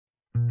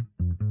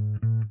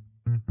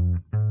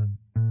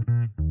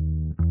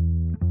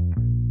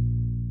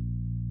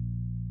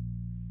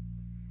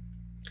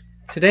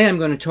Today I'm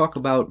going to talk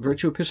about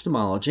virtue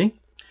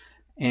epistemology,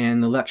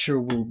 and the lecture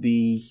will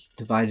be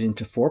divided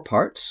into 4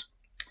 parts.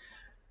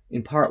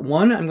 In part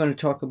 1, I'm going to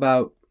talk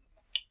about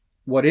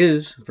what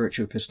is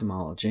virtue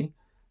epistemology,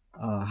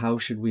 how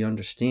should we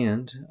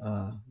understand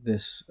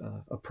this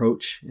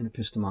approach in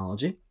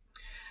epistemology,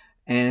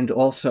 and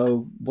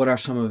also what are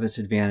some of its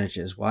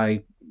advantages,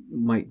 why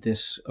might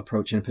this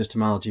approach in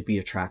epistemology be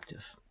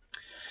attractive.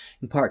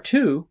 In part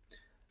 2,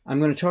 I'm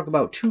going to talk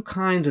about 2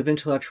 kinds of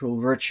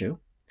intellectual virtue.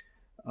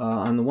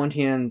 On the one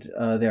hand,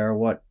 there are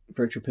what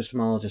virtue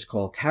epistemologists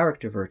call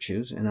character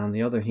virtues, and on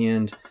the other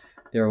hand,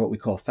 there are what we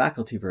call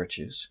faculty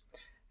virtues.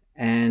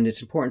 And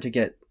it's important to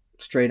get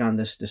straight on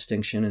this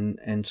distinction,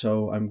 and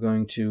so I'm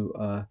going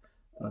to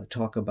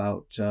talk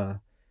about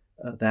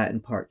that in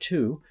part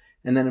 2.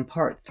 And then in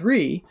part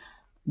 3,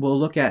 we'll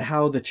look at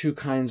how the 2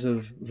 kinds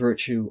of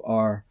virtue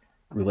are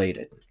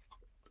related.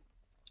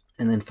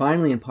 And then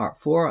finally in part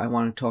 4, I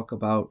want to talk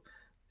about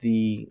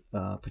the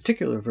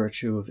particular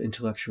virtue of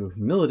intellectual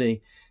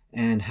humility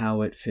and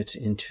how it fits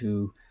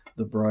into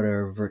the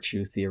broader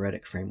virtue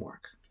theoretic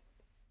framework.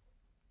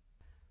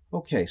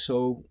 Okay,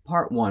 so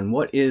part 1,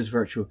 what is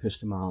virtue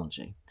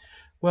epistemology?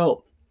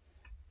 Well,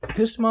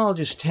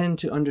 epistemologists tend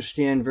to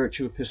understand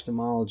virtue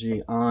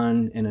epistemology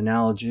on an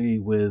analogy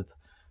with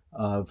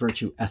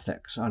virtue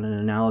ethics,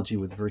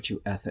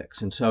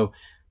 And so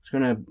it's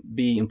going to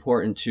be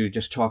important to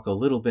just talk a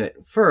little bit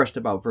first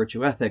about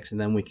virtue ethics, and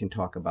then we can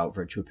talk about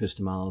virtue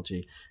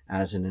epistemology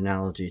as an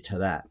analogy to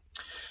that.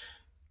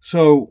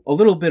 So a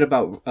little bit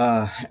about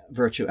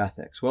virtue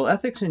ethics. Well,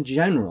 ethics in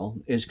general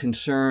is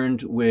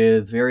concerned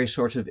with various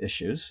sorts of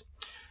issues.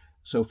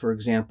 So for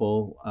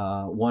example,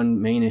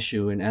 one main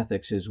issue in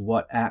ethics is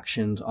what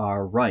actions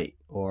are right,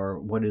 or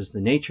what is the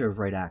nature of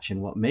right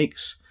action, what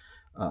makes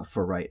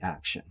for right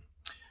action.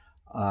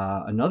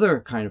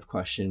 Another kind of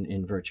question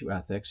in virtue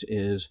ethics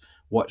is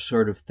what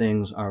sort of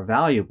things are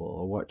valuable,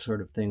 or what sort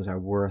of things are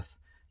worth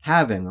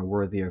having or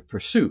worthy of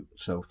pursuit.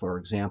 So for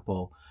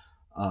example,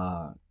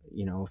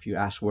 if you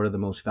ask what are the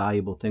most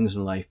valuable things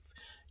in life,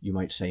 you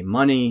might say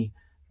money,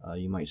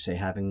 you might say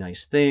having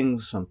nice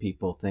things. Some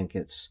people think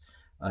it's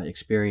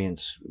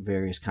experience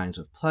various kinds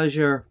of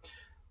pleasure.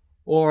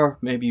 Or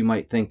maybe you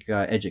might think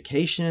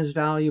education is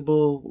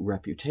valuable,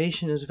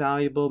 reputation is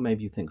valuable,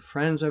 maybe you think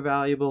friends are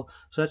valuable.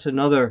 So that's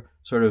another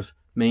sort of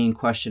main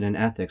question in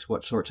ethics,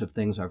 what sorts of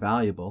things are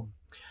valuable.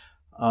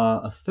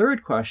 A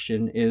third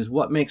question is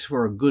what makes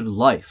for a good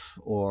life,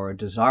 or a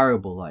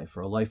desirable life,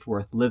 or a life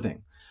worth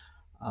living.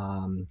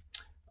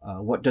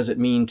 What does it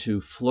mean to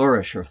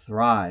flourish or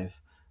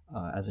thrive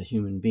as a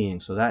human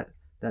being? So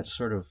that's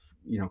sort of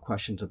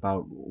questions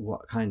about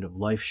what kind of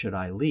life should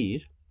I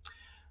lead.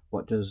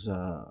 What does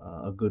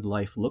a good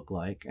life look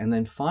like? And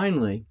then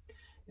finally,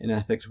 in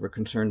ethics, we're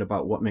concerned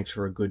about what makes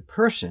for a good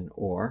person,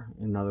 or,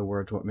 in other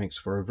words, what makes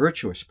for a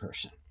virtuous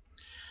person.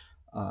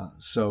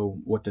 So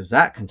what does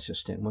that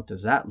consist in? What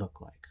does that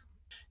look like?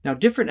 Now,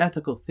 different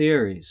ethical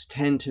theories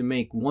tend to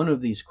make one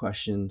of these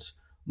questions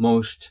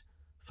most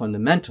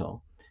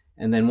fundamental.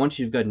 And then once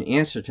you've got an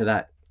answer to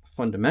that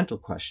fundamental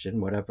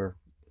question, whatever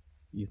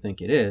you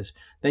think it is,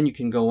 then you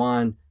can go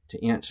on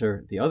to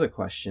answer the other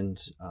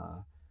questions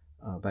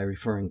by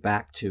referring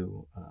back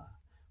to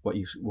what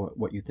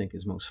you think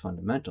is most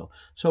fundamental.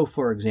 So,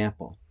 for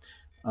example,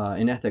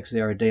 in ethics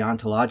there are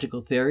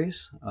deontological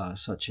theories,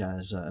 such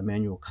as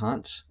Immanuel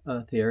Kant's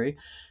theory,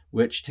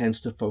 which tends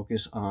to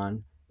focus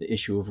on the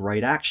issue of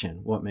right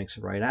action. What makes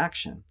a right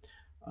action?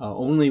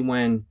 Only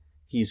when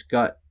he's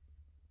got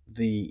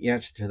the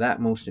answer to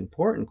that most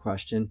important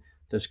question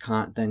does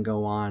Kant then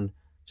go on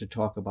to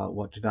talk about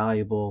what's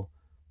valuable,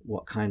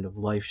 what kind of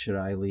life should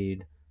I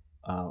lead,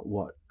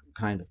 what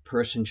kind of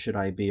person should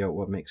I be, or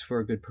what makes for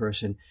a good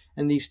person.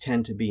 And these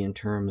tend to be in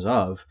terms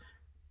of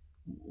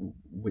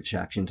which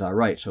actions are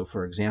right. So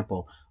for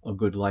example, a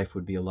good life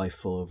would be a life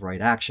full of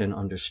right action,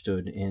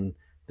 understood in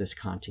this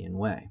Kantian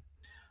way.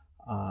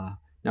 Now,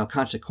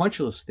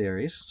 consequentialist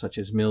theories, such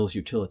as Mill's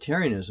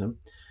utilitarianism,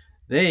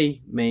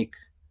 they make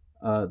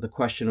the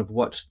question of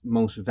what's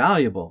most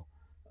valuable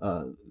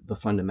the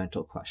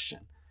fundamental question.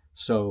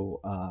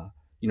 So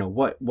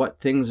what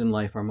things in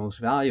life are most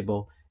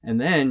valuable. And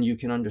then you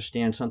can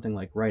understand something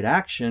like right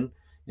action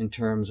in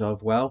terms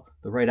of, well,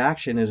 the right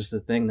action is the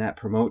thing that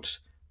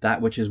promotes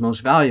that which is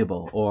most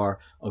valuable, or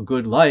a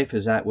good life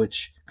is that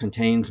which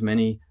contains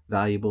many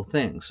valuable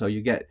things. So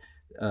you get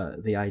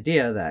the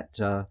idea that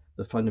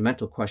the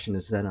fundamental question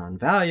is then on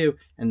value,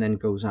 and then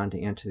goes on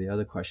to answer the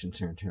other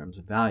questions in terms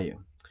of value.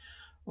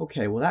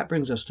 Okay, well, that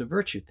brings us to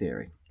virtue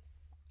theory.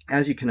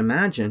 As you can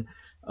imagine,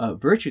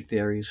 virtue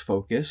theories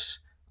focus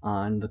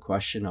on the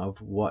question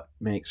of what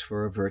makes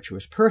for a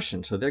virtuous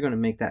person. So they're going to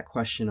make that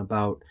question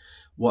about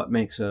what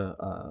makes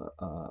a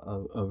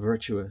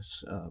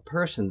virtuous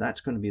person.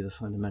 That's going to be the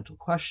fundamental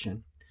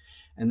question.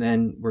 And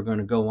then we're going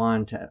to go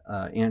on to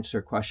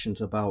answer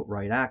questions about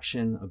right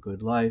action, a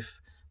good life,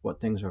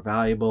 what things are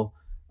valuable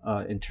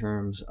in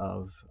terms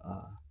of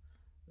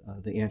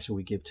the answer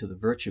we give to the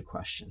virtue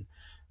question.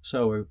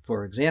 So,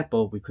 for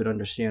example, we could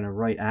understand a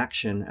right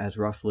action as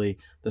roughly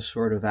the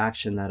sort of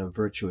action that a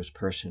virtuous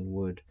person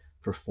would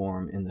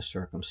perform in the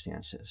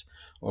circumstances.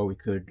 Or we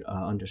could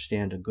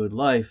understand a good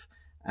life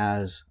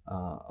as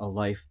a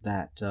life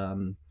that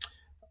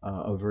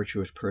a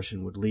virtuous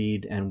person would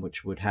lead, and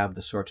which would have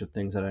the sorts of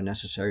things that are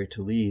necessary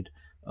to lead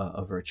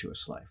a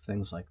virtuous life,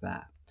 things like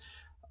that.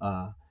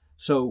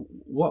 So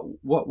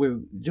what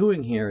we're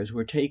doing here is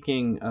we're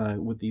taking,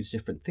 with these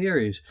different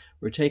theories,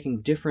 we're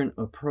taking different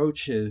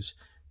approaches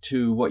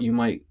to what you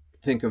might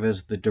think of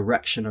as the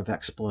direction of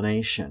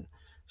explanation.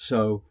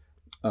 So,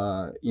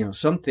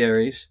 some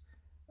theories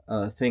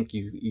think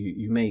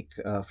you make,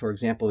 for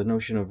example, the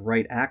notion of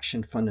right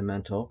action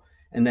fundamental,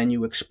 and then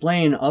you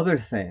explain other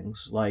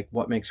things like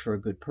what makes for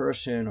a good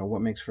person or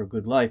what makes for a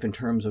good life in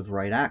terms of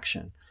right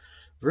action.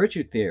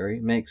 Virtue theory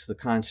makes the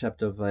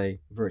concept of a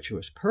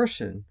virtuous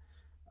person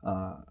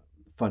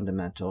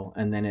fundamental,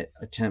 and then it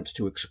attempts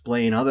to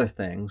explain other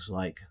things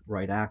like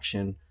right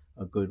action,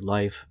 a good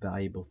life,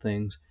 valuable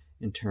things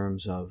in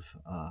terms of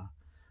a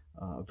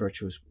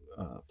virtuous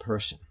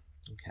person.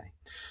 Okay,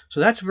 so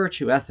that's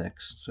virtue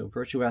ethics. So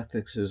virtue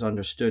ethics is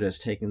understood as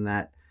taking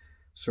that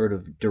sort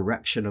of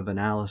direction of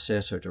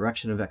analysis or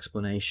direction of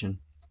explanation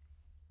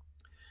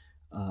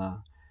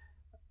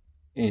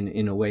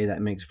in a way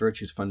that makes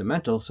virtues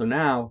fundamental. So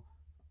now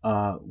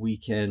we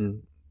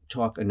can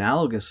talk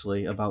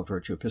analogously about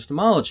virtue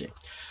epistemology.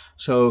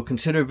 So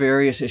consider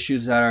various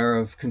issues that are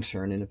of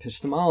concern in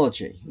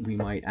epistemology. We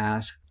might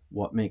ask,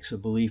 what makes a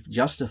belief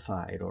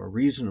justified or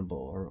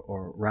reasonable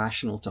or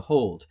rational to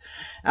hold?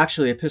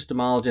 Actually,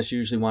 epistemologists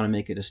usually want to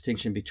make a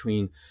distinction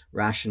between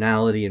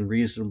rationality and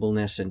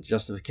reasonableness and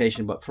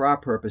justification, but for our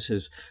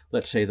purposes,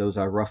 let's say those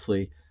are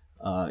roughly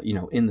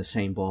in the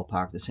same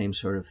ballpark, the same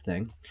sort of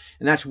thing.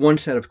 And that's one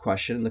set of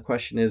questions. And the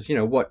question is,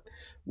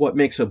 what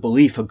makes a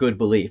belief a good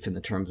belief in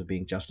the terms of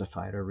being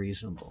justified or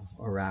reasonable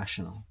or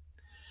rational?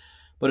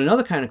 But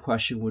another kind of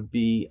question would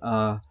be,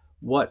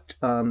 what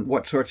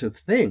sorts of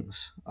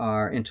things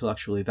are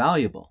intellectually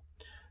valuable?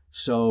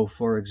 So,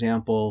 for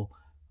example,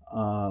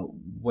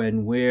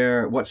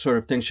 what sort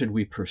of things should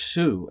we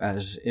pursue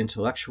as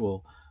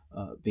intellectual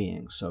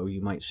beings? So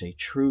you might say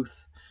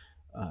truth,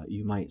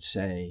 you might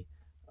say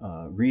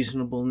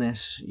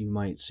reasonableness, you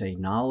might say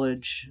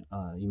knowledge,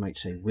 you might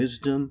say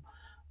wisdom.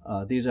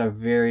 These are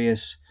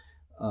various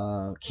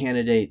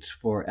candidates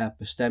for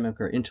epistemic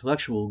or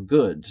intellectual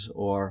goods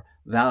or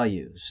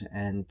values,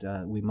 and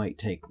we might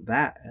take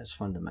that as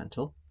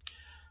fundamental.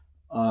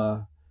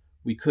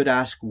 We could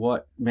ask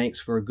what makes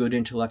for a good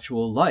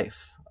intellectual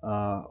life,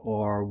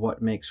 or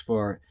what makes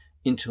for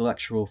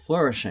intellectual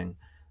flourishing,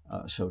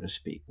 so to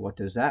speak. What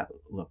does that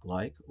look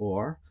like?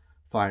 Or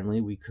finally,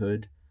 we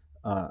could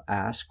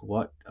ask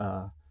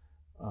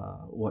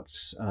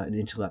what's an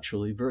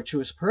intellectually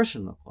virtuous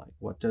person look like?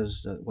 What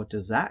does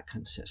that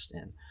consist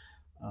in?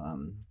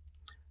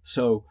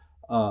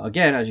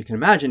 Again, as you can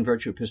imagine,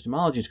 virtue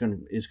epistemology is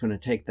going to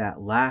take that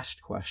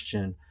last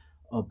question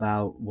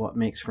about what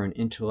makes for an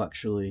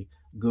intellectually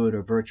good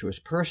or virtuous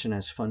person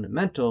as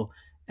fundamental,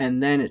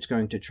 and then it's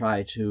going to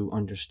try to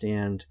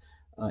understand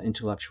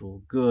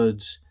intellectual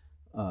goods,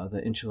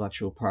 the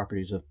intellectual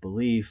properties of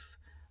belief,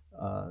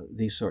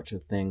 these sorts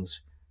of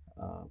things,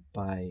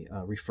 by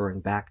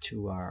referring back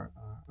to our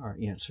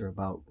answer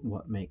about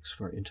what makes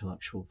for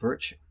intellectual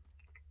virtue.